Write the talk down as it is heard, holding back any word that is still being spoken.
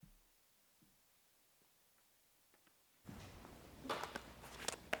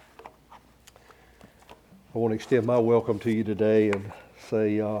I want to extend my welcome to you today and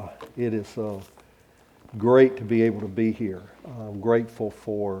say it is great to be able to be here. I'm grateful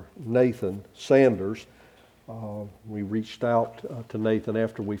for Nathan Sanders. We reached out to Nathan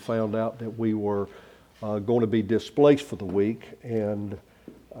after we found out that we were going to be displaced for the week, and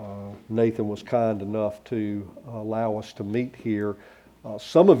Nathan was kind enough to allow us to meet here.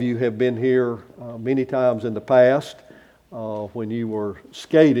 Some of you have been here many times in the past when you were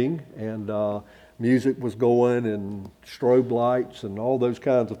skating and music was going and strobe lights and all those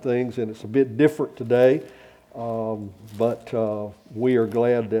kinds of things, and it's a bit different today. But we are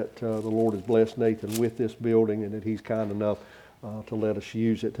glad that the Lord has blessed Nathan with this building and that he's kind enough to let us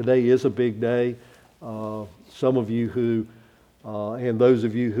use it. Today is a big day. Some of you who, and those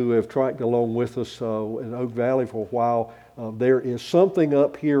of you who have tracked along with us in Oak Valley for a while, there is something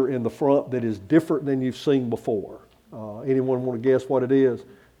up here in the front that is different than you've seen before. Anyone want to guess what it is?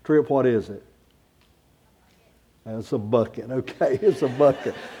 Tripp, what is it? It's a bucket. Okay, it's a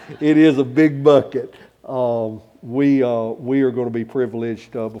bucket. It is a big bucket. We are going to be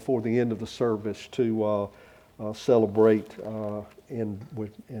privileged before the end of the service to celebrate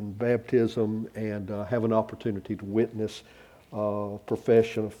in baptism and have an opportunity to witness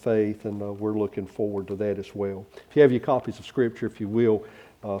profession of faith, and we're looking forward to that as well. If you have your copies of Scripture, if you will,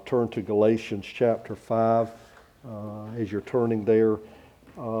 turn to Galatians chapter 5. As you're turning there,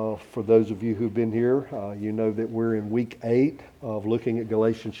 for those of you who've been here, you know that we're in week 8 of looking at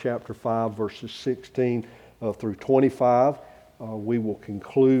Galatians chapter 5, verses 16 through 25. We will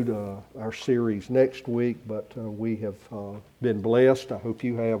conclude our series next week, but we have been blessed. I hope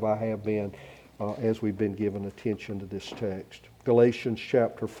you have. I have been, as we've been given attention to this text. Galatians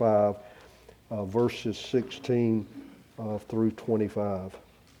chapter 5, verses 16 through 25.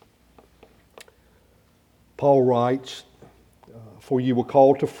 Paul writes, "For you were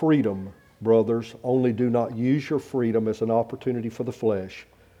called to freedom, brothers, only do not use your freedom as an opportunity for the flesh,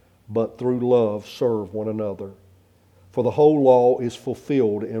 but through love serve one another. For the whole law is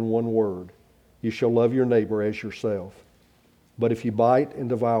fulfilled in one word, you shall love your neighbor as yourself. But if you bite and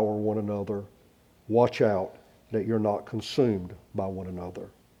devour one another, watch out that you're not consumed by one another.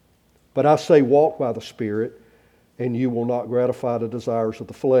 But I say, walk by the Spirit, and you will not gratify the desires of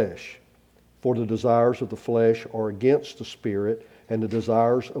the flesh. For the desires of the flesh are against the Spirit, and the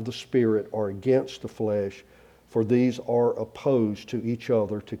desires of the Spirit are against the flesh, for these are opposed to each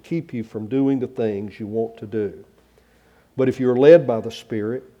other to keep you from doing the things you want to do. But if you're led by the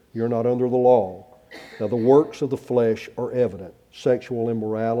Spirit, you're not under the law. Now the works of the flesh are evident: sexual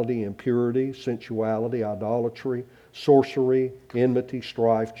immorality, impurity, sensuality, idolatry, sorcery, enmity,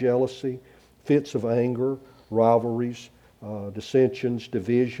 strife, jealousy, fits of anger, rivalries, dissensions,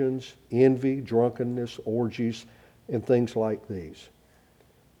 divisions, envy, drunkenness, orgies, and things like these.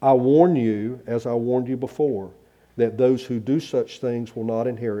 I warn you, as I warned you before, that those who do such things will not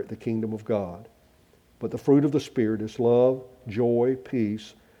inherit the kingdom of God. But the fruit of the Spirit is love, joy,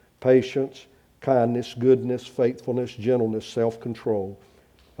 peace, patience, kindness, goodness, faithfulness, gentleness, self-control.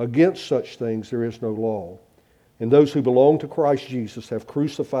 Against such things there is no law. And those who belong to Christ Jesus have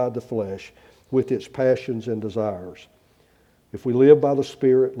crucified the flesh with its passions and desires. If we live by the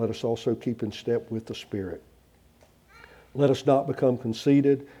Spirit, let us also keep in step with the Spirit. Let us not become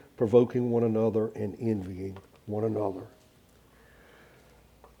conceited, provoking one another and envying one another."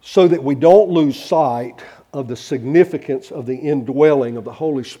 So that we don't lose sight of the significance of the indwelling of the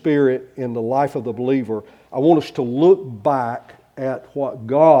Holy Spirit in the life of the believer, I want us to look back at what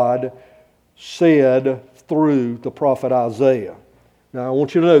God said through the prophet Isaiah. Now, I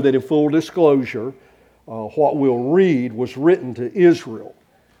want you to know that in full disclosure, what we'll read was written to Israel.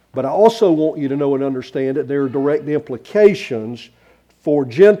 But I also want you to know and understand that there are direct implications for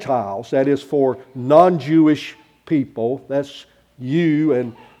Gentiles, that is for non-Jewish people. That's you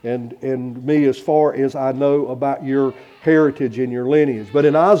and me as far as I know about your heritage and your lineage. But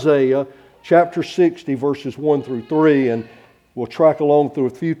in Isaiah chapter 60, verses 1 through 3, and we'll track along through a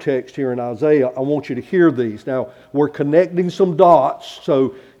few texts here in Isaiah, I want you to hear these. Now, we're connecting some dots,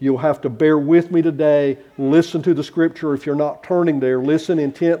 so you'll have to bear with me today. Listen to the Scripture. If you're not turning there, listen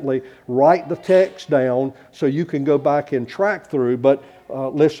intently. Write the text down so you can go back and track through. But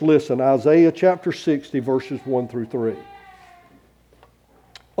let's listen. Isaiah chapter 60, verses 1 through 3.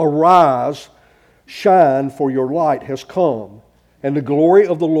 "Arise, shine, for your light has come, and the glory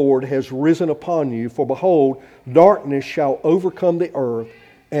of the Lord has risen upon you. For behold, darkness shall overcome the earth,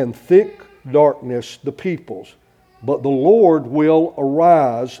 and thick darkness the peoples. But the Lord will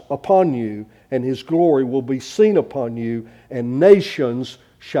arise upon you, and His glory will be seen upon you, and nations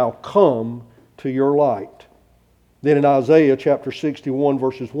shall come to your light." Then in Isaiah chapter 61,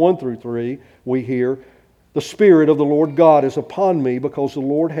 verses 1 through 3, we hear, The Spirit of the Lord God is upon me, because the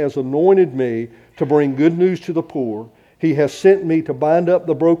Lord has anointed me to bring good news to the poor. He has sent me to bind up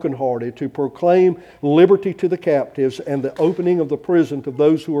the brokenhearted, to proclaim liberty to the captives, and the opening of the prison to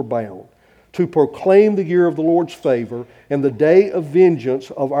those who are bound, to proclaim the year of the Lord's favor and the day of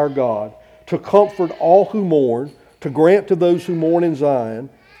vengeance of our God, to comfort all who mourn, to grant to those who mourn in Zion,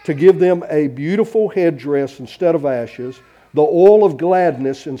 to give them a beautiful headdress instead of ashes, the oil of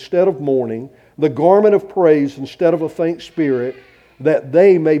gladness instead of mourning, the garment of praise instead of a faint spirit, that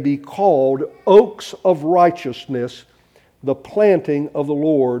they may be called oaks of righteousness, the planting of the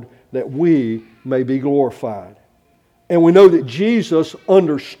Lord, that we may be glorified. And we know that Jesus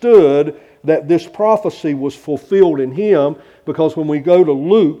understood that this prophecy was fulfilled in Him, because when we go to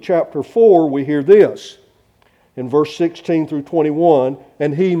Luke chapter 4, we hear this. In verse 16 through 21,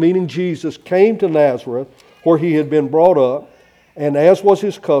 and He, meaning Jesus, came to Nazareth, where He had been brought up, and as was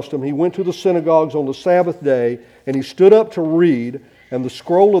His custom, He went to the synagogues on the Sabbath day, and He stood up to read, and the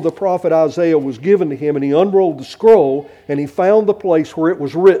scroll of the prophet Isaiah was given to Him, and He unrolled the scroll, and He found the place where it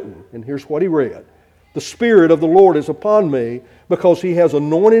was written. And here's what He read. The Spirit of the Lord is upon me, because He has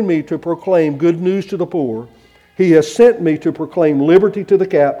anointed me to proclaim good news to the poor. He has sent me to proclaim liberty to the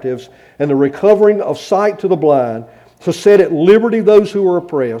captives, and the recovering of sight to the blind, to set at liberty those who are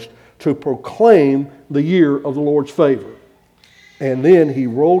oppressed, to proclaim the year of the Lord's favor. And then He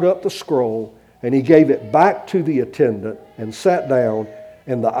rolled up the scroll, and He gave it back to the attendant, and sat down,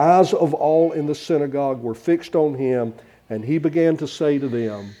 and the eyes of all in the synagogue were fixed on Him, and He began to say to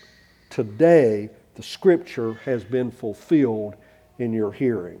them, today the Scripture has been fulfilled in your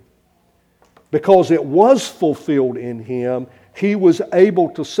hearing. Because it was fulfilled in Him, He was able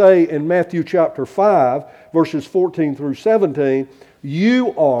to say in Matthew chapter 5, verses 14 through 17,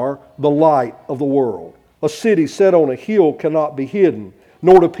 you are the light of the world. A city set on a hill cannot be hidden,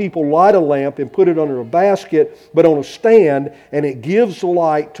 nor do people light a lamp and put it under a basket, but on a stand, and it gives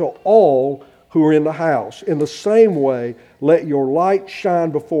light to all who are in the house. In the same way, let your light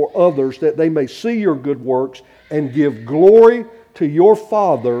shine before others, that they may see your good works and give glory to your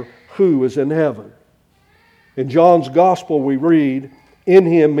Father who is in heaven. In John's Gospel we read, in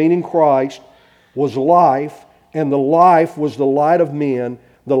Him, meaning Christ, was life, and the life was the light of men.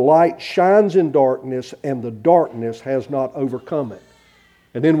 The light shines in darkness, and the darkness has not overcome it.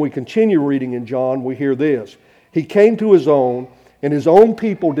 And then we continue reading in John, we hear this. He came to His own, and His own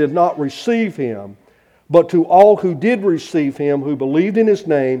people did not receive Him. But to all who did receive Him, who believed in His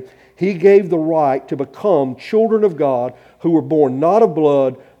name, He gave the right to become children of God, who were born not of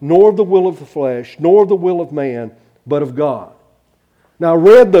blood, nor of the will of the flesh, nor of the will of man, but of God. Now I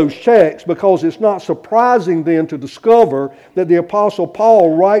read those texts because it's not surprising then to discover that the Apostle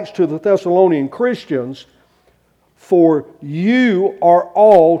Paul writes to the Thessalonian Christians, for you are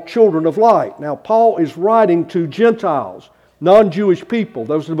all children of light. Now Paul is writing to Gentiles, non-Jewish people.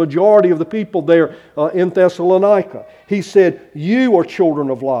 Those are the majority of the people there in Thessalonica. He said, you are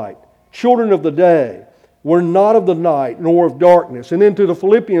children of light, children of the day. We're not of the night, nor of darkness. And then to the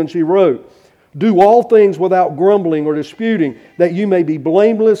Philippians he wrote, do all things without grumbling or disputing, that you may be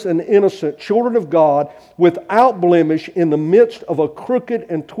blameless and innocent, children of God, without blemish in the midst of a crooked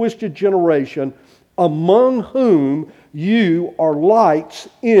and twisted generation, among whom you are lights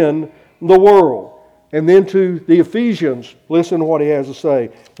in the world. And then to the Ephesians, listen to what he has to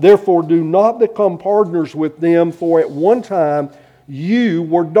say. Therefore do not become partners with them, for at one time you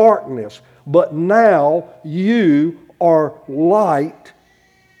were darkness, but now you are light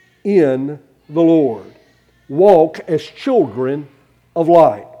in the Lord. Walk as children of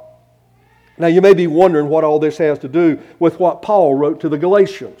light. Now you may be wondering what all this has to do with what Paul wrote to the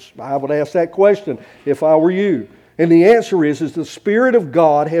Galatians. I would ask that question if I were you. And the answer is the Spirit of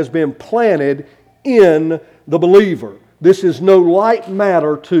God has been planted in the believer. This is no light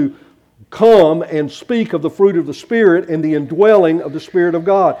matter to come and speak of the fruit of the Spirit and the indwelling of the Spirit of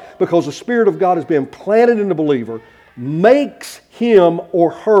God, because the Spirit of God has been planted in the believer, makes him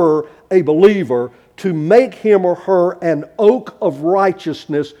or her a believer, to make him or her an oak of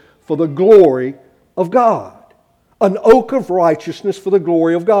righteousness for the glory of God. An oak of righteousness for the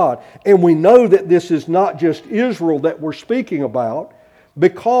glory of God. And we know that this is not just Israel that we're speaking about,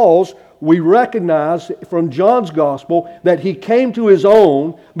 because we recognize from John's Gospel that He came to His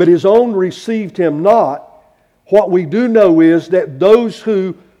own, but His own received Him not. What we do know is that those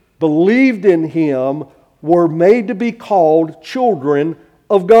who believed in Him were made to be called children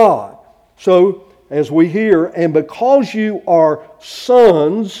of God. So, as we hear, and because you are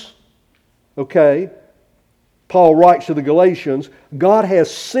sons, okay, Paul writes to the Galatians, God has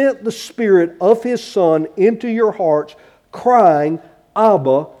sent the Spirit of His Son into your hearts, crying,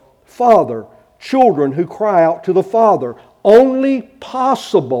 Abba, Father. children who cry out to the Father. Only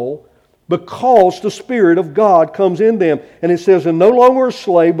possible because the Spirit of God comes in them. And it says, and no longer a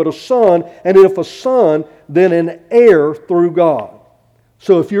slave, but a son, and if a son, then an heir through God.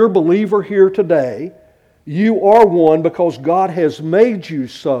 So if you're a believer here today, you are one because God has made you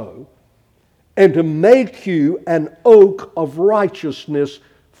so, and to make you an oak of righteousness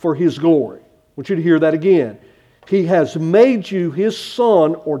for His glory. I want you to hear that again. He has made you His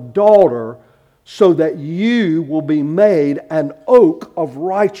son or daughter so that you will be made an oak of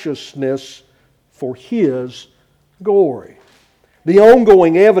righteousness for His glory. The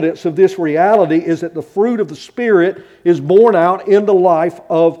ongoing evidence of this reality is that the fruit of the Spirit is borne out in the life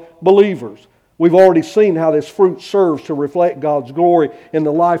of believers. We've already seen how this fruit serves to reflect God's glory in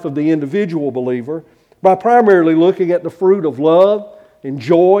the life of the individual believer by primarily looking at the fruit of love and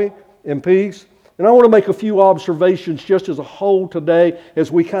joy and peace. And I want to make a few observations just as a whole today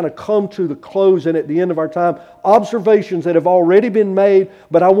as we kind of come to the close and at the end of our time. Observations that have already been made,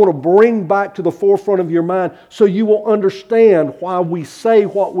 but I want to bring back to the forefront of your mind so you will understand why we say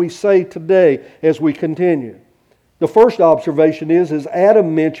what we say today as we continue. The first observation is, as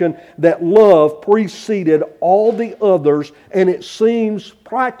Adam mentioned, that love preceded all the others, and it seems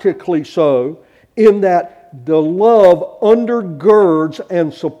practically so in that the love undergirds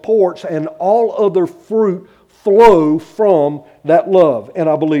and supports, and all other fruit flow from that love. And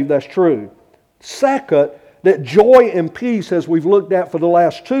I believe that's true. Second, that joy and peace, as we've looked at for the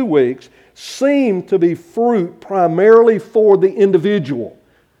last 2 weeks, seem to be fruit primarily for the individual.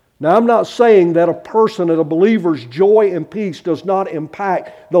 Now, I'm not saying that a person, that a believer's joy and peace does not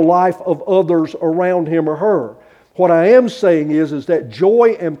impact the life of others around him or her. What I am saying is that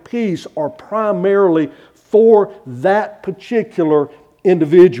joy and peace are primarily for that particular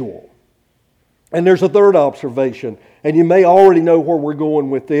individual. And there's a third observation, and you may already know where we're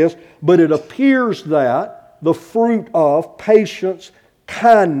going with this, but it appears that the fruit of patience,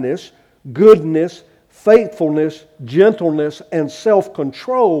 kindness, goodness, faithfulness, gentleness, and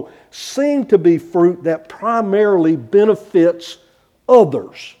self-control seem to be fruit that primarily benefits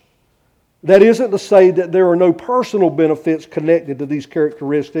others. That isn't to say that there are no personal benefits connected to these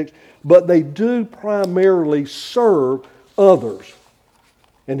characteristics, but they do primarily serve others.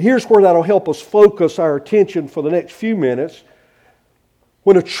 And here's where that'll help us focus our attention for the next few minutes.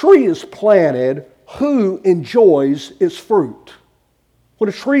 When a tree is planted, who enjoys its fruit? When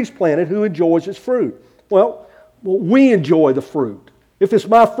a tree is planted, who enjoys its fruit? Well, we enjoy the fruit. If it's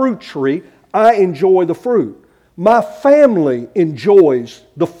my fruit tree, I enjoy the fruit. My family enjoys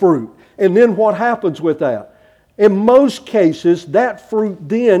the fruit. And then what happens with that? In most cases, that fruit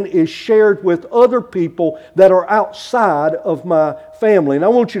then is shared with other people that are outside of my family. And I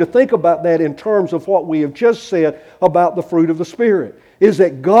want you to think about that in terms of what we have just said about the fruit of the Spirit. Is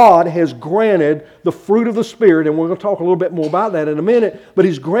that God has granted the fruit of the Spirit, and we're going to talk a little bit more about that in a minute, but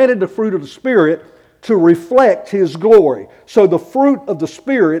He's granted the fruit of the Spirit to reflect His glory. So the fruit of the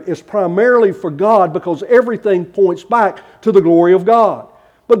Spirit is primarily for God because everything points back to the glory of God.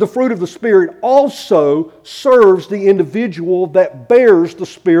 But the fruit of the Spirit also serves the individual that bears the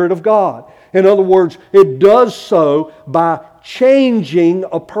Spirit of God. In other words, it does so by changing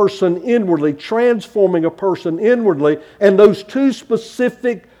a person inwardly, transforming a person inwardly, and those two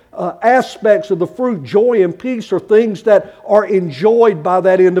specific aspects of the fruit, joy and peace, are things that are enjoyed by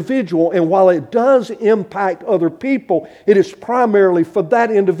that individual. And while it does impact other people, it is primarily for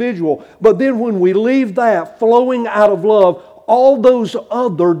that individual. But then when we leave that flowing out of love, all those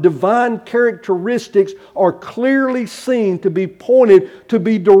other divine characteristics are clearly seen to be pointed, to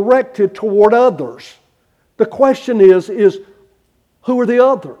be directed toward others. The question is who are the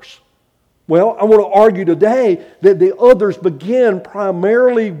others? Well, I want to argue today that the others begin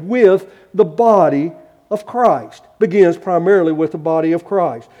primarily with the body of Christ. Begins primarily with the body of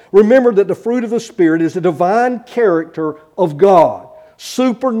Christ. Remember that the fruit of the Spirit is the divine character of God,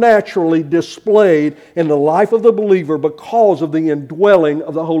 supernaturally displayed in the life of the believer because of the indwelling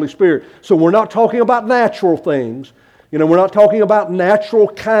of the Holy Spirit. So we're not talking about natural things. We're not talking about natural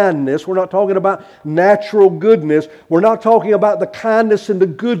kindness. We're not talking about natural goodness. We're not talking about the kindness and the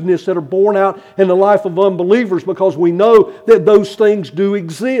goodness that are born out in the life of unbelievers, because we know that those things do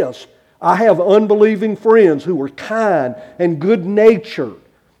exist. I have unbelieving friends who are kind and good-natured.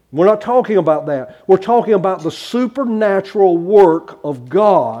 We're not talking about that. We're talking about the supernatural work of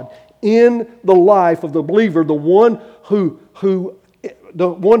God in the life of the believer, the one who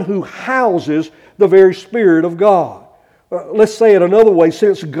houses the very Spirit of God. Let's say it another way.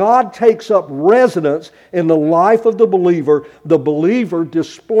 Since God takes up residence in the life of the believer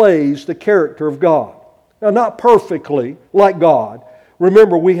displays the character of God. Now, not perfectly like God.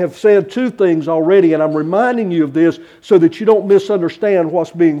 Remember, we have said two things already, and I'm reminding you of this so that you don't misunderstand what's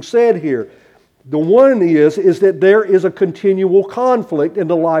being said here. The one is that there is a continual conflict in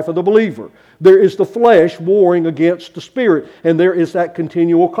the life of the believer. There is the flesh warring against the Spirit, and there is that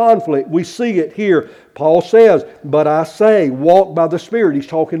continual conflict. We see it here. Paul says, but I say, walk by the Spirit. He's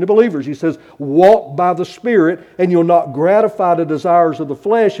talking to believers. He says, walk by the Spirit, and you'll not gratify the desires of the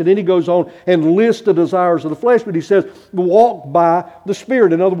flesh. And then he goes on and lists the desires of the flesh, but he says, walk by the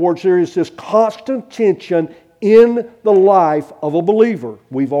Spirit. In other words, there is this constant tension in the life of a believer.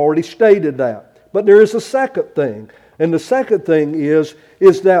 We've already stated that. But there is a second thing. And the second thing is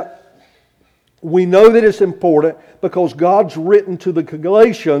that we know that it's important because God's written to the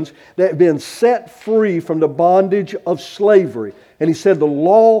Galatians that have been set free from the bondage of slavery. And He said the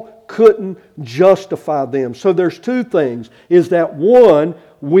law couldn't justify them. So there's two things. Is that one,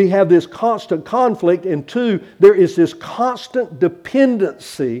 we have this constant conflict, and two, there is this constant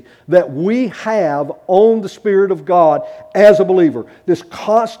dependency that we have on the Spirit of God as a believer. This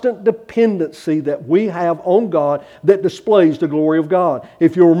constant dependency that we have on God that displays the glory of God.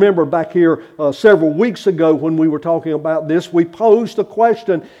 If you'll remember back here several weeks ago when we were talking about this, we posed the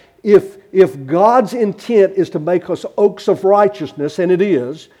question, if God's intent is to make us oaks of righteousness, and it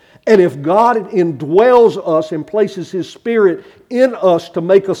is, and if God indwells us and places His Spirit in us to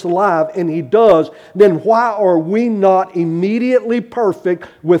make us alive, and He does, then why are we not immediately perfect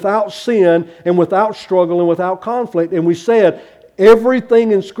without sin and without struggle and without conflict? And we said,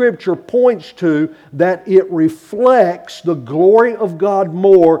 everything in Scripture points to that it reflects the glory of God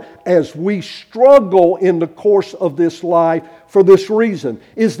more as we struggle in the course of this life for this reason,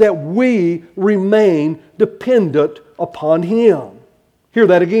 is that we remain dependent upon Him. Hear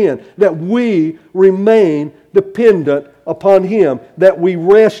that again, that we remain dependent upon Him, that we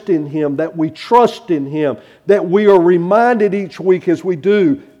rest in Him, that we trust in Him, that we are reminded each week as we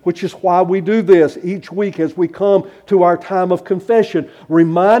do, which is why we do this each week as we come to our time of confession,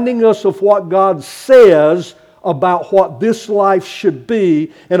 reminding us of what God says about what this life should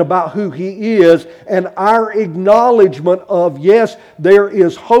be and about who He is, and our acknowledgement of, yes, there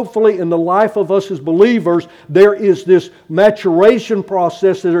is hopefully in the life of us as believers, there is this maturation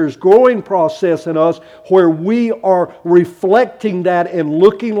process, there is growing process in us where we are reflecting that and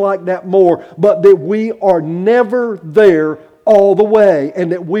looking like that more, but that we are never there all the way,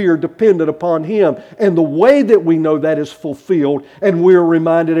 and that we are dependent upon Him. And the way that we know that is fulfilled, and we are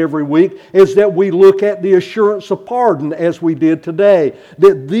reminded every week, is that we look at the assurance of pardon as we did today.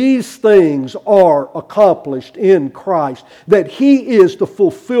 That these things are accomplished in Christ. That He is the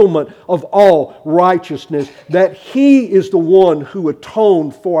fulfillment of all righteousness. That He is the one who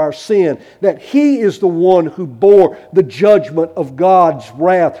atoned for our sin. That He is the one who bore the judgment of God's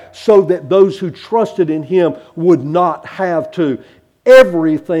wrath so that those who trusted in Him would not have to.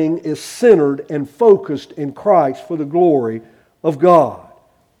 Everything is centered and focused in Christ for the glory of God.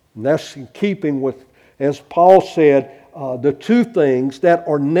 And that's in keeping with, as Paul said, the two things that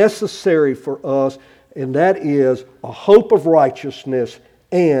are necessary for us, and that is a hope of righteousness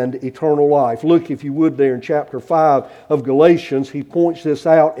and eternal life. Look, if you would, there in chapter 5 of Galatians, he points this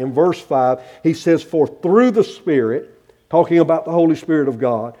out in verse 5. He says, for through the Spirit, talking about the Holy Spirit of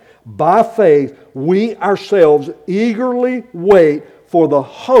God, by faith, we ourselves eagerly wait for the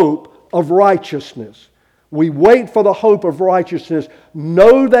hope of righteousness. We wait for the hope of righteousness.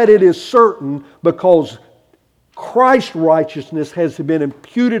 Know that it is certain because Christ's righteousness has been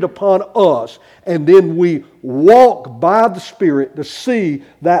imputed upon us. And then we walk by the Spirit to see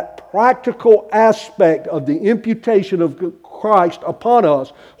that practical aspect of the imputation of Christ upon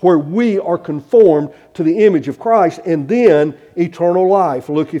us, where we are conformed to the image of Christ, and then eternal life.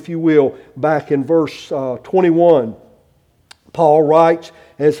 Look, if you will, back in verse 21. Paul writes,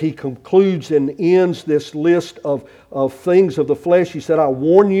 as he concludes and ends this list of things of the flesh, he said, I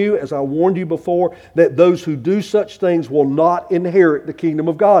warn you, as I warned you before, that those who do such things will not inherit the kingdom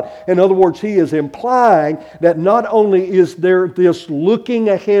of God. In other words, he is implying that not only is there this looking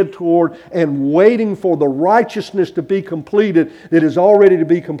ahead toward and waiting for the righteousness to be completed that is already to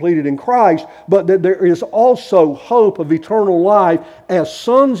be completed in Christ, but that there is also hope of eternal life as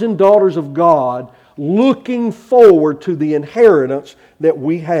sons and daughters of God, looking forward to the inheritance that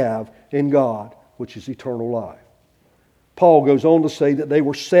we have in God, which is eternal life. Paul goes on to say that they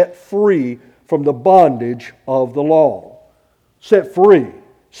were set free from the bondage of the law. Set free.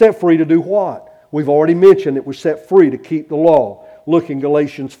 Set free to do what? We've already mentioned that we're set free to keep the law. Look in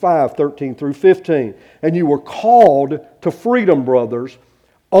Galatians 5, 13 through 15. And you were called to freedom, brothers.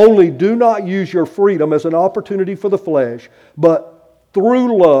 Only do not use your freedom as an opportunity for the flesh, but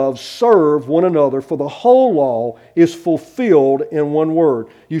through love serve one another, for the whole law is fulfilled in one word.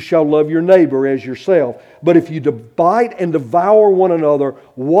 You shall love your neighbor as yourself. But if you bite and devour one another,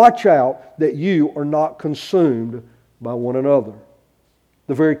 watch out that you are not consumed by one another.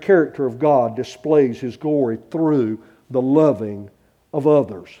 The very character of God displays His glory through the loving of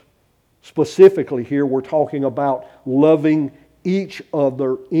others. Specifically here, we're talking about loving each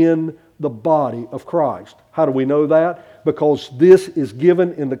other in the body of Christ. How do we know that? Because this is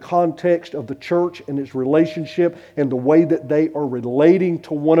given in the context of the church and its relationship and the way that they are relating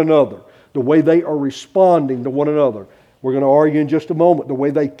to one another, the way they are responding to one another. We're going to argue in just a moment the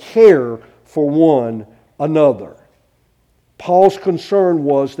way they care for one another. Paul's concern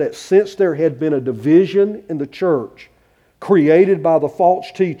was that since there had been a division in the church created by the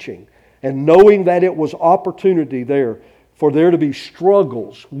false teaching, and knowing that it was opportunity there for there to be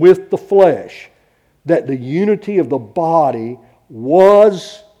struggles with the flesh, that the unity of the body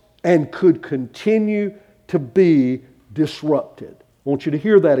was and could continue to be disrupted. I want you to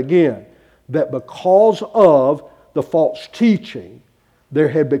hear that again. That because of the false teaching, there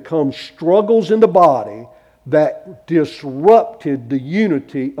had become struggles in the body that disrupted the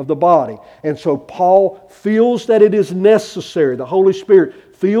unity of the body. And so Paul feels that it is necessary, the Holy Spirit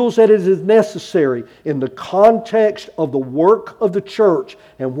feels that it is necessary in the context of the work of the church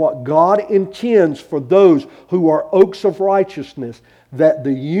and what God intends for those who are oaks of righteousness, that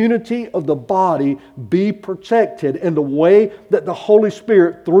the unity of the body be protected. And the way that the Holy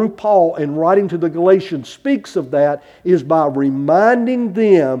Spirit, through Paul in writing to the Galatians, speaks of that is by reminding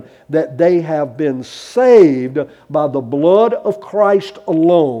them that they have been saved by the blood of Christ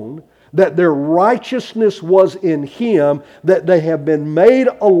alone, that their righteousness was in Him, that they have been made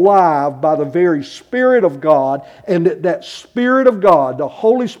alive by the very Spirit of God, and that that Spirit of God, the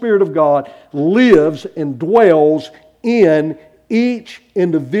Holy Spirit of God, lives and dwells in each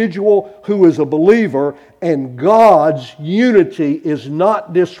individual who is a believer, and God's unity is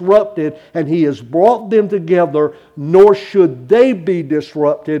not disrupted, and He has brought them together, nor should they be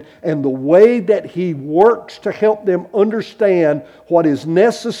disrupted. And the way that He works to help them understand what is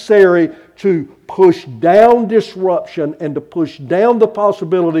necessary to push down disruption and to push down the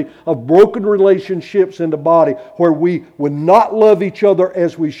possibility of broken relationships in the body where we would not love each other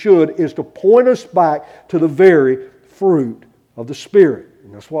as we should is to point us back to the very fruit of the Spirit.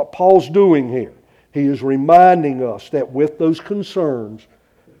 And that's what Paul's doing here. He is reminding us that with those concerns,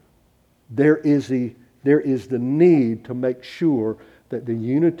 there is the need to make sure that the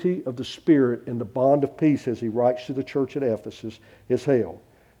unity of the Spirit and the bond of peace, as he writes to the church at Ephesus, is held.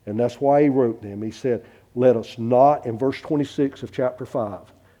 And that's why he wrote them. He said, let us not, in verse 26 of chapter 5,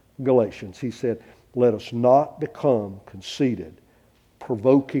 Galatians, he said, let us not become conceited,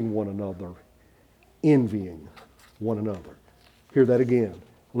 provoking one another, envying one another. Hear that again.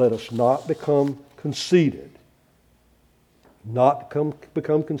 Let us not become conceited,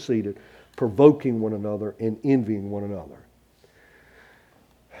 become conceited, provoking one another and envying one another.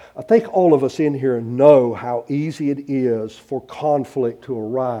 I think all of us in here know how easy it is for conflict to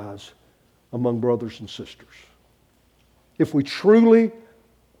arise among brothers and sisters. If we truly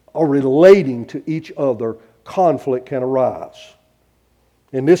are relating to each other, conflict can arise.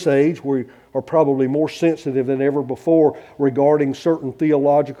 In this age, we are probably more sensitive than ever before regarding certain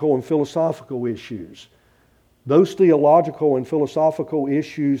theological and philosophical issues. Those theological and philosophical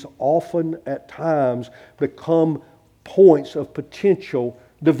issues often at times become points of potential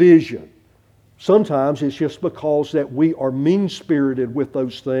division. Sometimes it's just because that we are mean-spirited with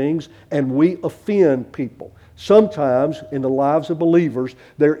those things and we offend people. Sometimes in the lives of believers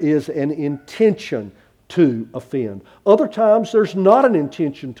there is an intention to offend. Other times there's not an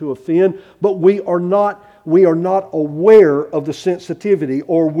intention to offend, but we are not aware of the sensitivity,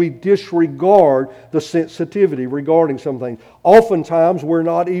 or we disregard the sensitivity regarding some things. Oftentimes we're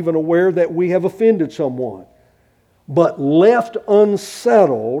not even aware that we have offended someone. But left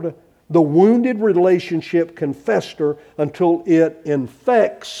unsettled, the wounded relationship can fester until it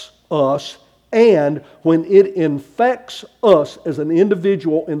infects us. And when it infects us as an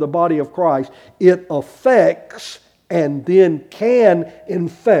individual in the body of Christ, it affects and then can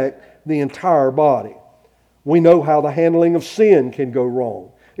infect the entire body. We know how the handling of sin can go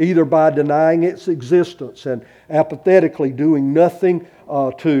wrong, either by denying its existence and apathetically doing nothing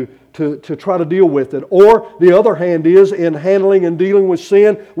to try to deal with it. Or the other hand is, in handling and dealing with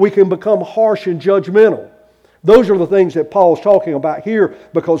sin, we can become harsh and judgmental. Those are the things that Paul's talking about here,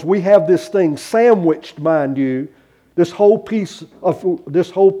 because we have this thing sandwiched, mind you, This whole piece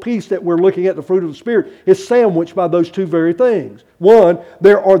that we're looking at, the fruit of the Spirit, is sandwiched by those two very things. One,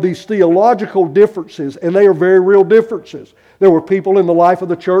 there are these theological differences, and they are very real differences. There were people in the life of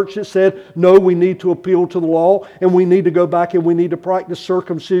the church that said, no, we need to appeal to the law, and we need to go back and we need to practice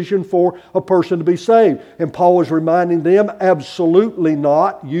circumcision for a person to be saved. And Paul is reminding them, absolutely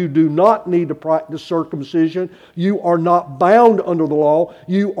not. You do not need to practice circumcision. You are not bound under the law.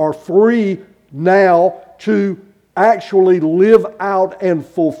 You are free now to actually live out and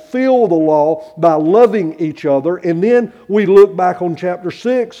fulfill the law by loving each other. And then we look back on chapter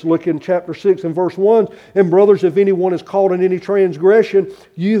 6, look in chapter 6 and verse 1, and brothers, if anyone is caught in any transgression,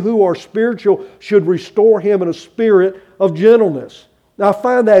 you who are spiritual should restore him in a spirit of gentleness. Now I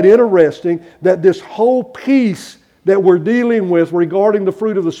find that interesting that this whole piece that we're dealing with regarding the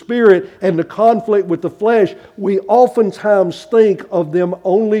fruit of the Spirit and the conflict with the flesh, we oftentimes think of them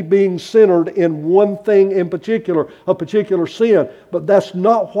only being centered in one thing in particular, a particular sin. But that's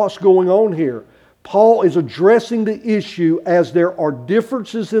not what's going on here. Paul is addressing the issue as there are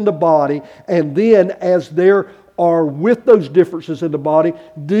differences in the body, and then as there are, with those differences in the body,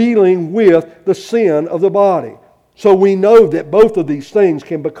 dealing with the sin of the body. So we know that both of these things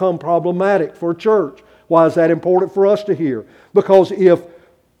can become problematic for a church. Why is that important for us to hear? Because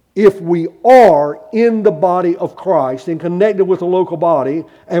if we are in the body of Christ and connected with the local body,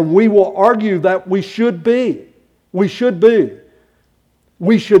 and we will argue that we should be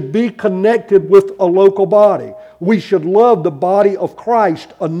connected with a local body. We should love the body of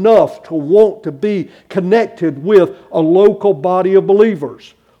Christ enough to want to be connected with a local body of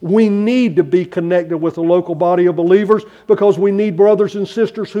believers. We need to be connected with a local body of believers because we need brothers and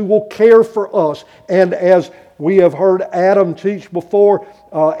sisters who will care for us. And as we have heard Adam teach before,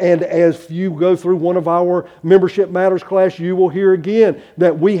 and as you go through one of our Membership Matters class, you will hear again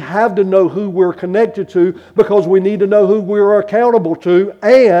that we have to know who we're connected to because we need to know who we're accountable to,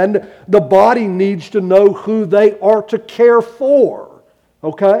 and the body needs to know who they are to care for.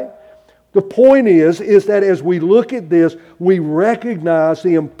 Okay? The point is that as we look at this, we recognize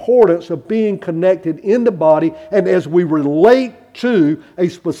the importance of being connected in the body, and as we relate to a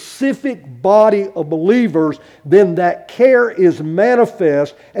specific body of believers, then that care is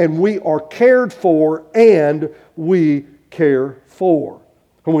manifest, and we are cared for, and we care for.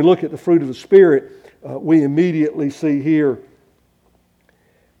 When we look at the fruit of the Spirit, we immediately see here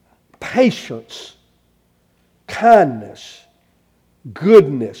patience, kindness,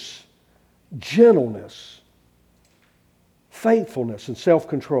 goodness, gentleness, faithfulness, and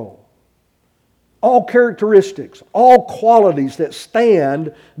self-control. All characteristics, all qualities that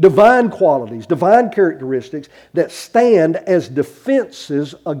stand, divine qualities, divine characteristics that stand as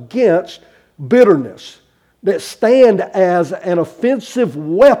defenses against bitterness, that stand as an offensive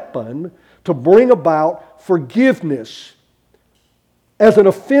weapon to bring about forgiveness, as an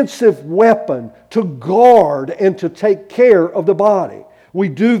offensive weapon to guard and to take care of the body. We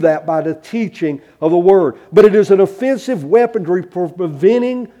do that by the teaching of the Word. But it is an offensive weaponry for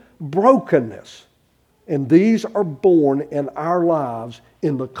preventing brokenness. And these are born in our lives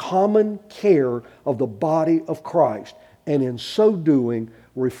in the common care of the body of Christ. And in so doing,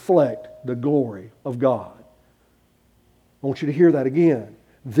 reflect the glory of God. I want you to hear that again.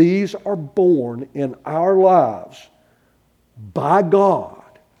 These are born in our lives by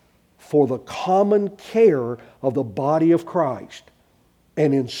God for the common care of the body of Christ.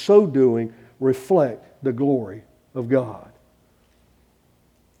 And in so doing, reflect the glory of God.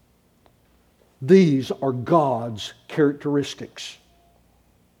 These are God's characteristics.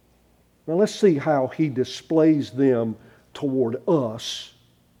 Now let's see how He displays them toward us.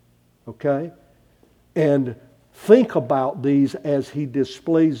 Okay? And think about these as He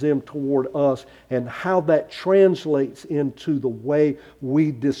displays them toward us and how that translates into the way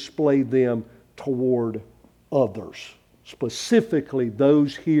we display them toward others. Specifically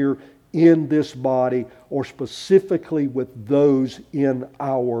those here in this body, or specifically with those in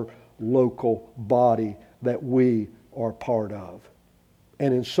our local body that we are part of.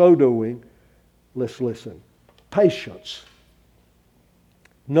 And in so doing, let's listen. Patience.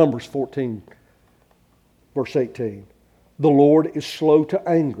 Numbers 14, verse 18. The Lord is slow to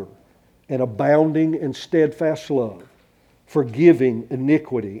anger and abounding in steadfast love, forgiving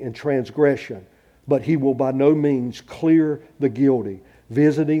iniquity and transgression, but He will by no means clear the guilty,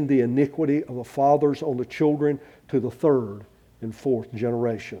 visiting the iniquity of the fathers on the children to the third and fourth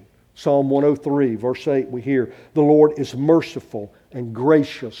generation. Psalm 103, verse 8, we hear, the Lord is merciful and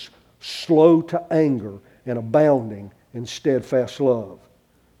gracious, slow to anger and abounding in steadfast love.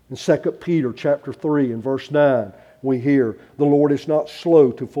 In 2 Peter chapter 3 and verse 9, we hear, the Lord is not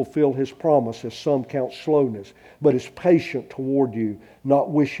slow to fulfill His promise, as some count slowness, but is patient toward you, not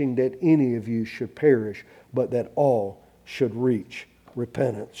wishing that any of you should perish, but that all should reach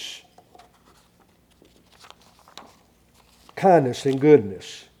repentance. Kindness and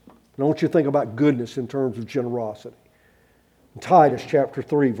goodness. And I want you to think about goodness in terms of generosity. In Titus chapter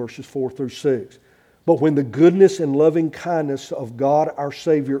 3, verses 4 through 6. But when the goodness and loving kindness of God our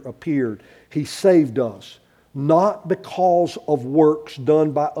Savior appeared, He saved us, not because of works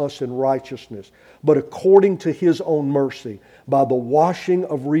done by us in righteousness, but according to His own mercy, by the washing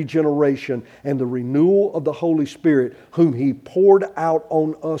of regeneration and the renewal of the Holy Spirit, whom He poured out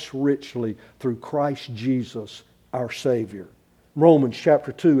on us richly through Christ Jesus our Savior. Romans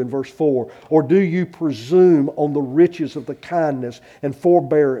chapter 2 and verse 4. Or do you presume on the riches of the kindness and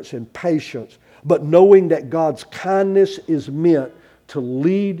forbearance and patience, but knowing that God's kindness is meant to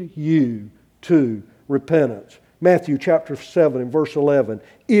lead you to repentance? Matthew chapter 7 and verse 11.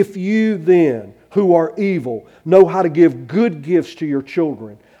 If you then, who are evil, know how to give good gifts to your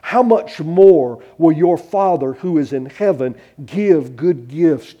children, how much more will your Father who is in heaven give good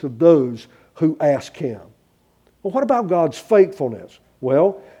gifts to those who ask Him? Well, what about God's faithfulness?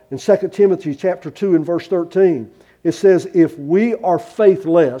 Well, in 2 Timothy chapter 2 and verse 13, it says, if we are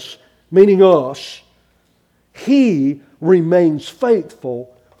faithless, meaning us, He remains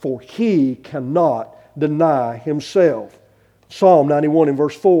faithful, for He cannot deny Himself. Psalm 91 and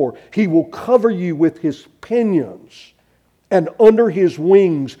verse 4, He will cover you with His pinions, and under His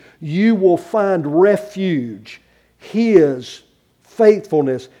wings you will find refuge. His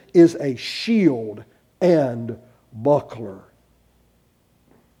faithfulness is a shield and buckler.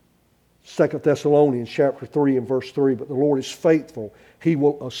 2 Thessalonians chapter 3 and verse 3, but the Lord is faithful. He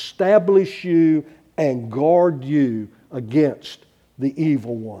will establish you and guard you against the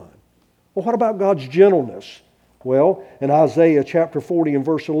evil one. Well, what about God's gentleness? Well, in Isaiah chapter 40 and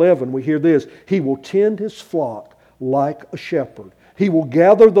verse 11, we hear this. He will tend His flock like a shepherd. He will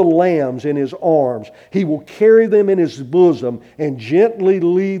gather the lambs in His arms. He will carry them in His bosom and gently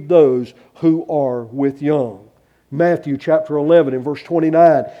lead those who are with young. Matthew chapter 11 and verse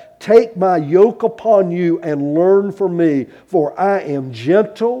 29. Take my yoke upon you and learn from me, for I am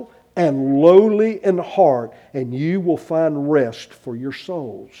gentle and lowly in heart, and you will find rest for your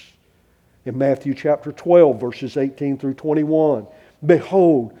souls. In Matthew chapter 12 verses 18 through 21.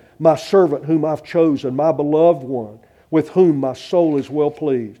 Behold, my servant whom I've chosen, my beloved one, with whom my soul is well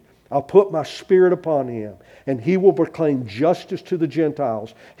pleased. I'll put my Spirit upon him, and he will proclaim justice to the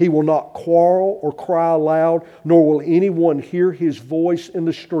Gentiles. He will not quarrel or cry aloud, nor will anyone hear his voice in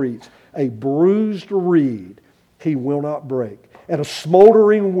the streets. A bruised reed he will not break, and a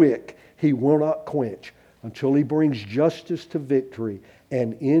smoldering wick he will not quench, until he brings justice to victory,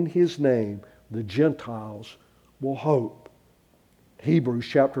 and in his name the Gentiles will hope. Hebrews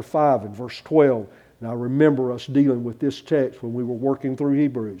chapter 5 and verse 12. And I remember us dealing with this text when we were working through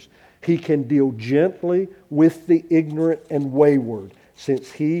Hebrews. He can deal gently with the ignorant and wayward,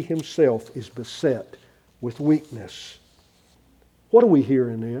 since He Himself is beset with weakness. What do we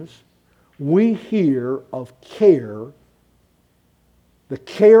hear in this? We hear of care, the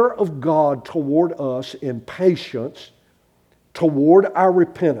care of God toward us in patience, toward our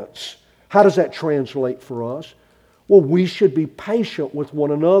repentance. How does that translate for us? Well, we should be patient with one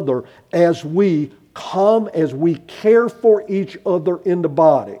another as we care for each other in the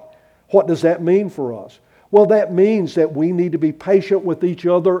body. What does that mean for us? Well, that means that we need to be patient with each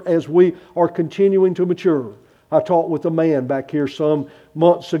other as we are continuing to mature. I talked with a man back here some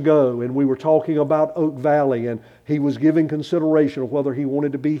months ago, and we were talking about Oak Valley, and he was giving consideration of whether he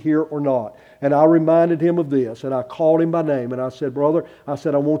wanted to be here or not. And I reminded him of this, and I called him by name, and I said, brother, I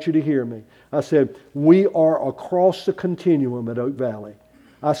want you to hear me. I said, we are across the continuum at Oak Valley.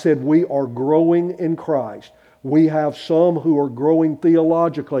 I said, we are growing in Christ. We have some who are growing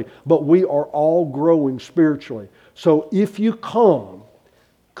theologically, but we are all growing spiritually. So if you come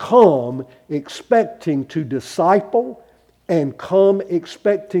expecting to disciple and come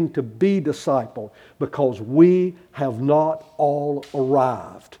expecting to be discipled, because we have not all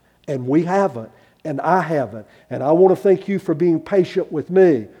arrived. And we haven't, and I haven't. And I want to thank you for being patient with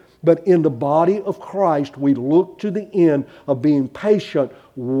me. But in the body of Christ, we look to the end of being patient,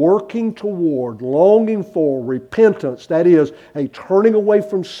 working toward, longing for repentance. That is, a turning away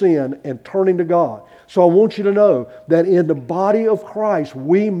from sin and turning to God. So I want you to know that in the body of Christ,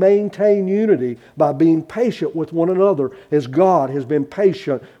 we maintain unity by being patient with one another as God has been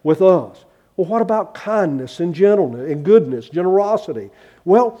patient with us. Well, what about kindness and gentleness and goodness, generosity?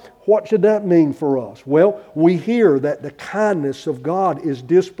 Well, what should that mean for us? Well, we hear that the kindness of God is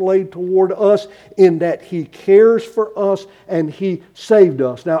displayed toward us in that He cares for us and He saved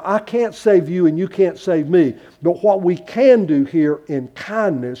us. Now, I can't save you and you can't save me, but what we can do here in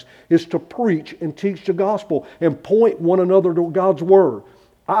kindness is to preach and teach the gospel and point one another to God's Word.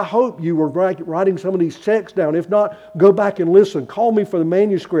 I hope you were writing some of these texts down. If not, go back and listen. Call me for the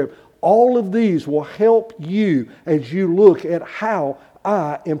manuscript. All of these will help you as you look at how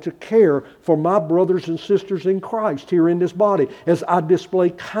I am to care for my brothers and sisters in Christ here in this body as I display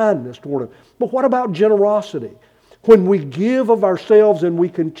kindness toward them. But what about generosity? When we give of ourselves and we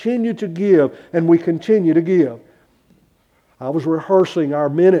continue to give and we continue to give. I was rehearsing our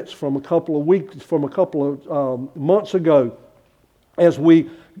minutes from a couple of months ago as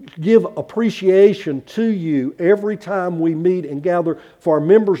we give appreciation to you every time we meet and gather for our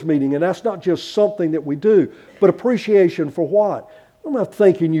members meeting. And that's not just something that we do, but appreciation for what? I'm not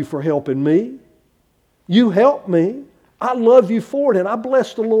thanking you for helping me. You helped me. I love you for it, and I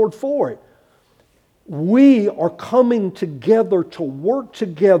bless the Lord for it. We are coming together to work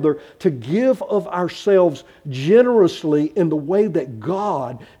together to give of ourselves generously in the way that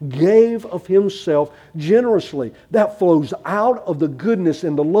God gave of Himself generously. That flows out of the goodness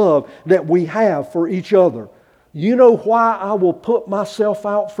and the love that we have for each other. You know why I will put myself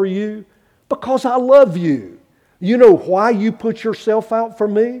out for you? Because I love you. You know why you put yourself out for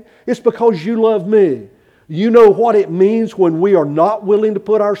me? It's because you love me. You know what it means when we are not willing to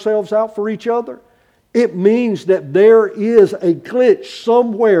put ourselves out for each other? It means that there is a glitch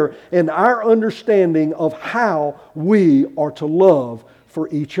somewhere in our understanding of how we are to love for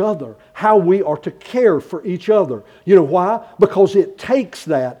each other, how we are to care for each other. You know why? Because it takes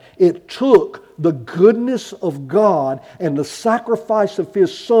that. It took the goodness of God and the sacrifice of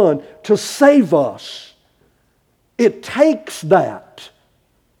His Son to save us. It takes that.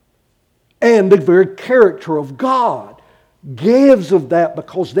 And the very character of God gives of that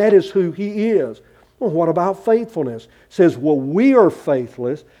because that is who He is. Well, what about faithfulness? It says, well, we are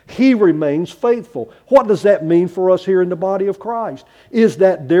faithless. He remains faithful. What does that mean for us here in the body of Christ? Is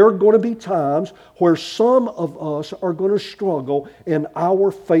that there are going to be times where some of us are going to struggle in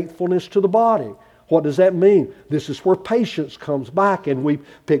our faithfulness to the body. What does that mean? This is where patience comes back and we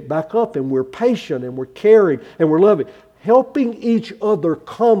pick back up and we're patient and we're caring and we're loving. Helping each other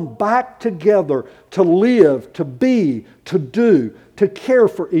come back together to live, to be, to do, to care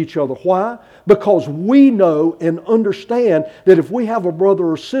for each other. Why? Because we know and understand that if we have a brother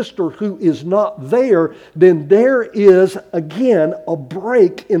or sister who is not there, then there is, again, a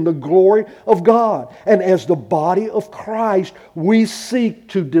break in the glory of God. And as the body of Christ, we seek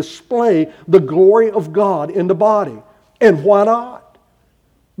to display the glory of God in the body. And why not?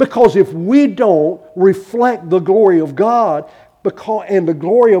 Because if we don't reflect the glory of God, and the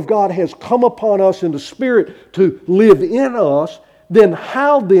glory of God has come upon us in the Spirit to live in us, then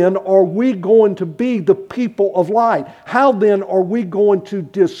how then are we going to be the people of light? How then are we going to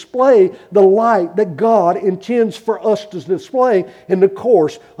display the light that God intends for us to display in the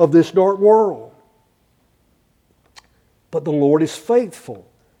course of this dark world? But the Lord is faithful.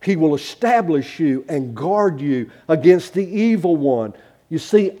 He will establish you and guard you against the evil one. You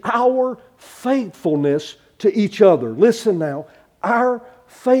see, our faithfulness to each other, listen now, our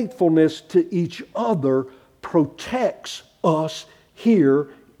faithfulness to each other protects us here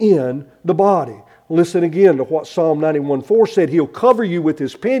in the body. Listen again to what Psalm 91:4 said. He'll cover you with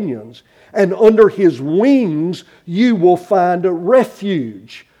His pinions, and under His wings you will find a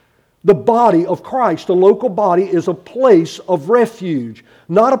refuge. The body of Christ, the local body, is a place of refuge.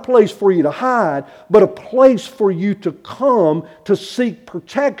 Not a place for you to hide, but a place for you to come to seek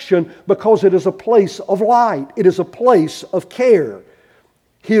protection because it is a place of light. It is a place of care.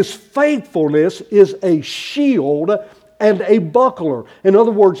 His faithfulness is a shield and a buckler. In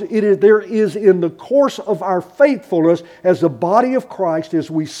other words, there is in the course of our faithfulness as the body of Christ,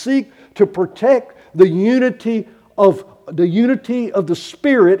 as we seek to protect the unity of the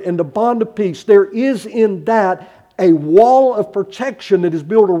Spirit and the bond of peace, there is in that a wall of protection that is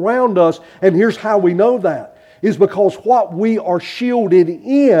built around us. And here's how we know that. Is because what we are shielded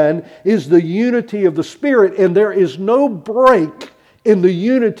in is the unity of the Spirit, and there is no break in the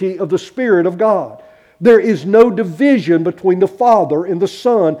unity of the Spirit of God. There is no division between the Father and the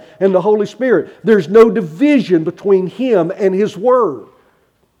Son and the Holy Spirit. There's no division between Him and His Word.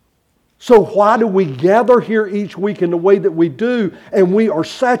 So why do we gather here each week in the way that we do and we are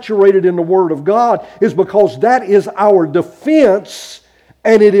saturated in the Word of God? Is because that is our defense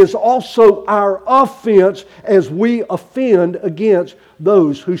and it is also our offense as we offend against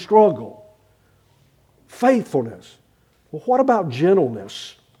those who struggle. Faithfulness. Well, what about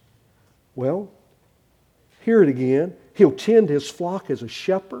gentleness? Well, hear it again. He'll tend his flock as a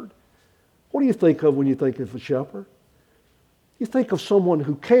shepherd. What do you think of when you think of a shepherd? You think of someone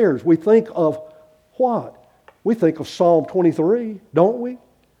who cares. We think of what? We think of Psalm 23, don't we?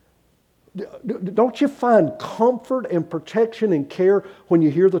 Don't you find comfort and protection and care when you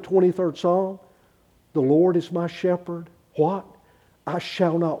hear the 23rd Psalm? The Lord is my shepherd. What? I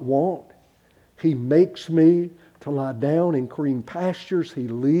shall not want. He makes me to lie down in green pastures. He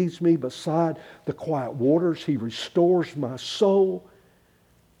leads me beside the quiet waters. He restores my soul.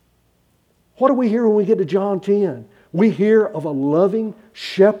 What do we hear when we get to John 10? We hear of a loving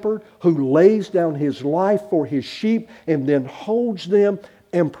shepherd who lays down his life for his sheep and then holds them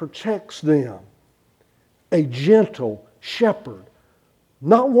and protects them. A gentle shepherd.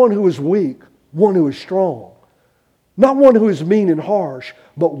 Not one who is weak, one who is strong. Not one who is mean and harsh,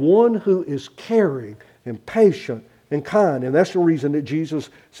 but one who is caring and patient and kind. And that's the reason that Jesus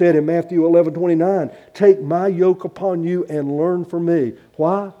said in Matthew 11:29, take my yoke upon you and learn from me.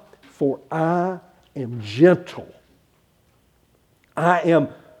 Why? For I am gentle. I am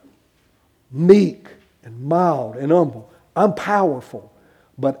meek and mild and humble. I'm powerful.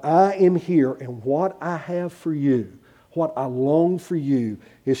 But I am here, and what I have for you, what I long for you,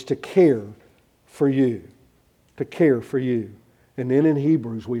 is to care for you. To care for you. And then in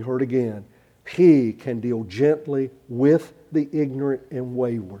Hebrews we heard again, He can deal gently with the ignorant and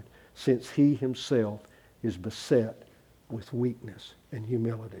wayward, since He Himself is beset with weakness and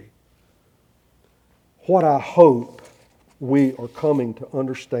humility. What I hope we are coming to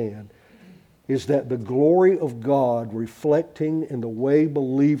understand is that the glory of God reflecting in the way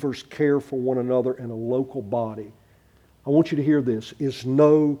believers care for one another in a local body, I want you to hear this, is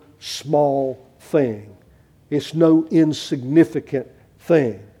no small thing. It's no insignificant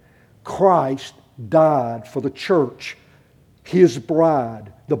thing. Christ died for the church, His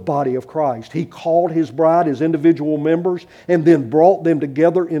bride, the body of Christ. He called His bride as individual members and then brought them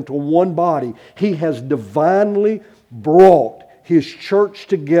together into one body. He has divinely brought His church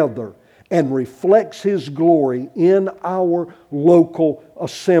together and reflects His glory in our local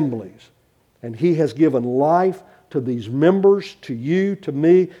assemblies. And He has given life to these members, to you, to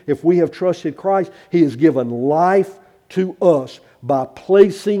me. If we have trusted Christ, He has given life to us by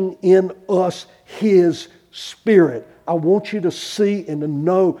placing in us His Spirit. I want you to see and to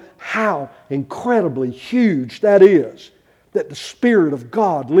know how incredibly huge that is, that the Spirit of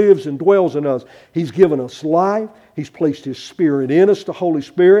God lives and dwells in us. He's given us life. He's placed His Spirit in us, the Holy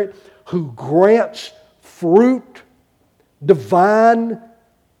Spirit, who grants fruit, divine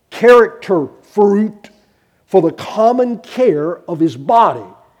character fruit, for the common care of His body.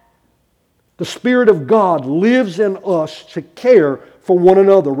 The Spirit of God lives in us to care for one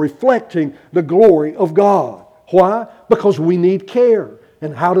another, reflecting the glory of God. Why? Because we need care.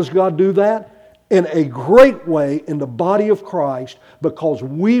 And how does God do that? In a great way in the body of Christ, because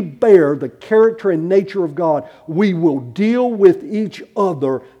we bear the character and nature of God. We will deal with each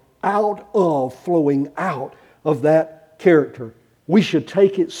other flowing out of that character. We should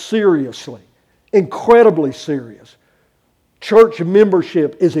take it seriously, incredibly serious. Church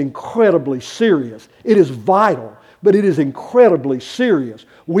membership is incredibly serious. It is vital, but it is incredibly serious.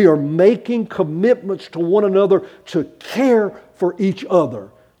 We are making commitments to one another to care for each other.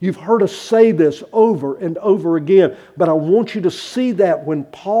 You've heard us say this over and over again, but I want you to see that when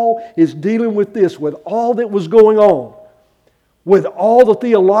Paul is dealing with this, with all that was going on, with all the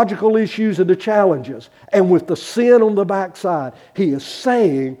theological issues and the challenges, and with the sin on the backside, he is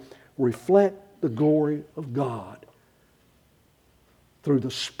saying, reflect the glory of God through the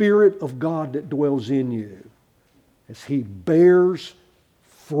Spirit of God that dwells in you as He bears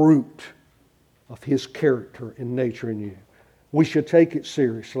fruit of His character and nature in you. We should take it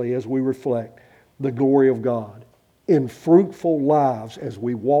seriously as we reflect the glory of God in fruitful lives as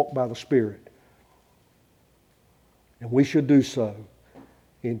we walk by the Spirit. And we should do so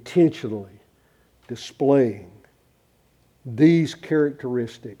intentionally displaying these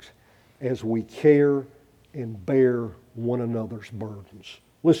characteristics as we care and bear one another's burdens.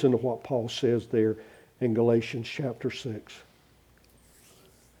 Listen to what Paul says there in Galatians chapter 6.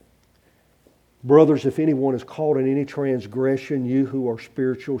 Brothers, if anyone is caught in any transgression, you who are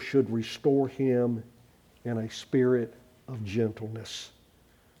spiritual should restore him in a spirit of gentleness.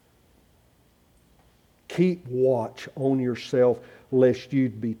 Keep watch on yourself lest you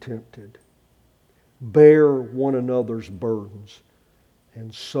be tempted. Bear one another's burdens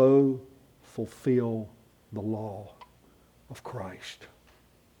and so fulfill the law of Christ.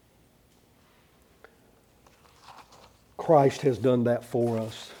 Christ has done that for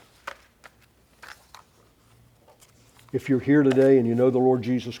us. If you're here today and you know the Lord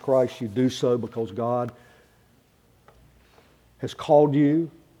Jesus Christ, you do so because God has called you.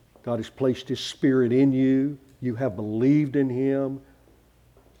 God has placed His Spirit in you. You have believed in Him.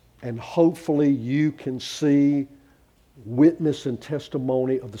 And hopefully you can see witness and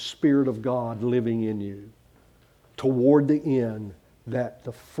testimony of the Spirit of God living in you. Toward the end, that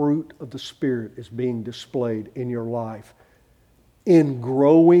the fruit of the Spirit is being displayed in your life in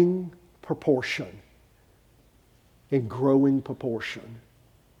growing proportion. In growing proportion.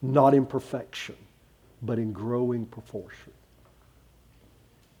 Not in perfection, but in growing proportion.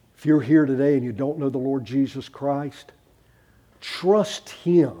 If you're here today and you don't know the Lord Jesus Christ, trust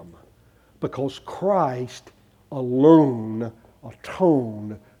Him because Christ alone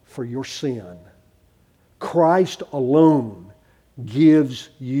atoned for your sin. Christ alone gives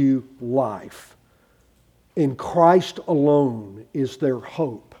you life. In Christ alone is there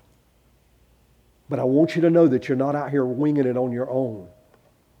hope. But I want you to know that you're not out here winging it on your own.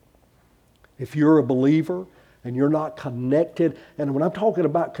 If you're a believer and you're not connected, and when I'm talking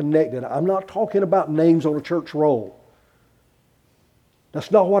about connected, I'm not talking about names on a church roll.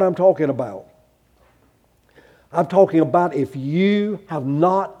 That's not what I'm talking about. I'm talking about if you have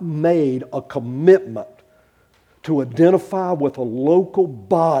not made a commitment to identify with a local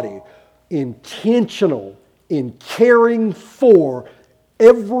body, intentional in caring for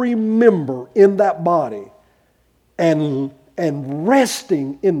every member in that body and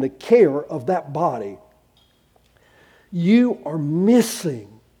resting in the care of that body, you are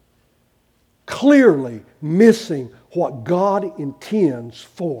missing, clearly missing what God intends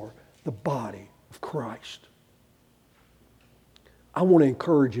for the body of Christ. I want to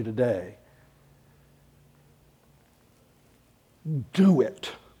encourage you today. Do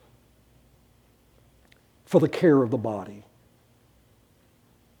it for the care of the body.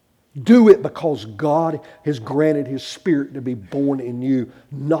 Do it because God has granted His Spirit to be born in you,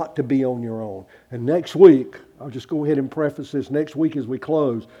 not to be on your own. And next week, I'll just go ahead and preface this. Next week as we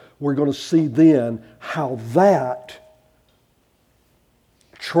close, we're going to see then how that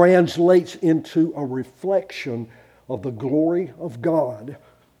translates into a reflection of the glory of God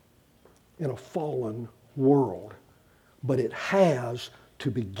in a fallen world. But it has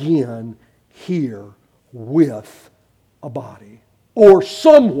to begin here with a body, or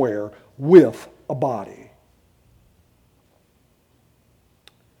somewhere with a body.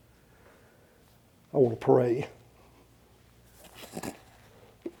 I want to pray.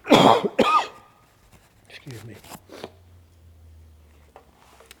 Excuse me.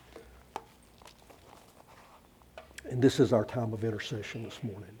 And this is our time of intercession this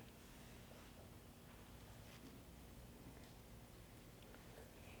morning.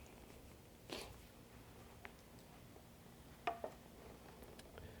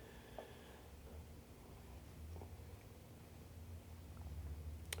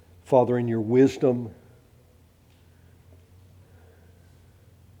 Father, in your wisdom,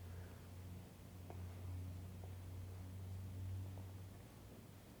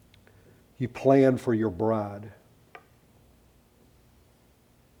 you plan for your bride.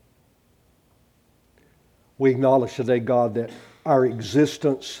 We acknowledge today, God, that our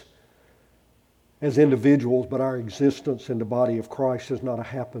existence as individuals, but our existence in the body of Christ is not a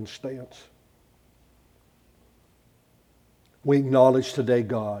happenstance. We acknowledge today,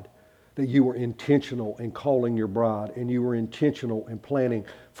 God, that you were intentional in calling your bride, and you were intentional in planning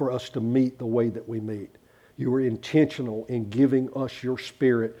for us to meet the way that we meet. You were intentional in giving us your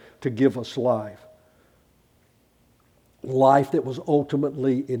Spirit to give us life. Life that was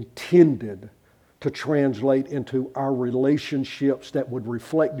ultimately intended to translate into our relationships that would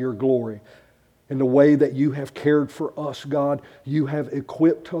reflect your glory. In the way that you have cared for us, God, you have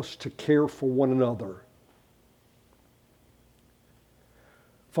equipped us to care for one another.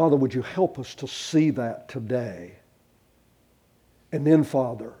 Father, would you help us to see that today? And then,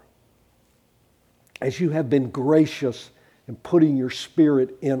 Father, as you have been gracious in putting your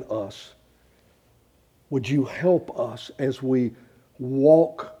Spirit in us, would you help us as we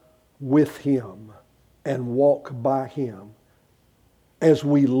walk with Him and walk by Him, as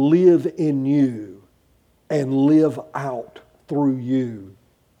we live in you and live out through you.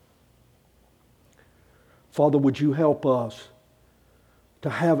 Father, would you help us to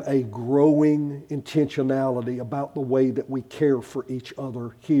have a growing intentionality about the way that we care for each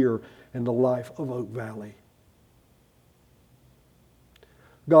other here in the life of Oak Valley.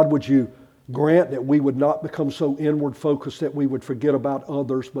 God, would you grant that we would not become so inward focused that we would forget about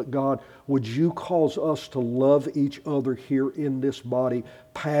others, but God, would you cause us to love each other here in this body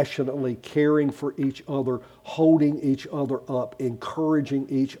passionately, caring for each other, holding each other up, encouraging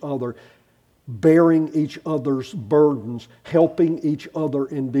each other, bearing each other's burdens, helping each other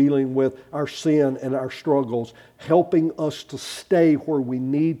in dealing with our sin and our struggles, helping us to stay where we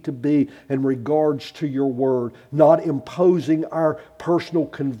need to be in regards to your word, not imposing our personal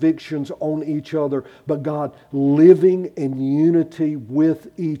convictions on each other, but God, living in unity with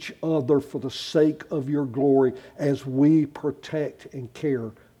each other for the sake of your glory as we protect and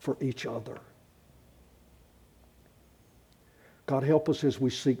care for each other. God, help us as we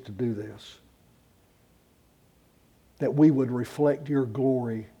seek to do this, that we would reflect your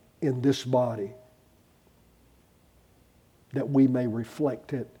glory in this body, that we may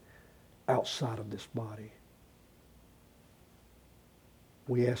reflect it outside of this body.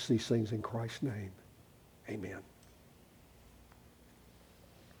 We ask these things in Christ's name. Amen.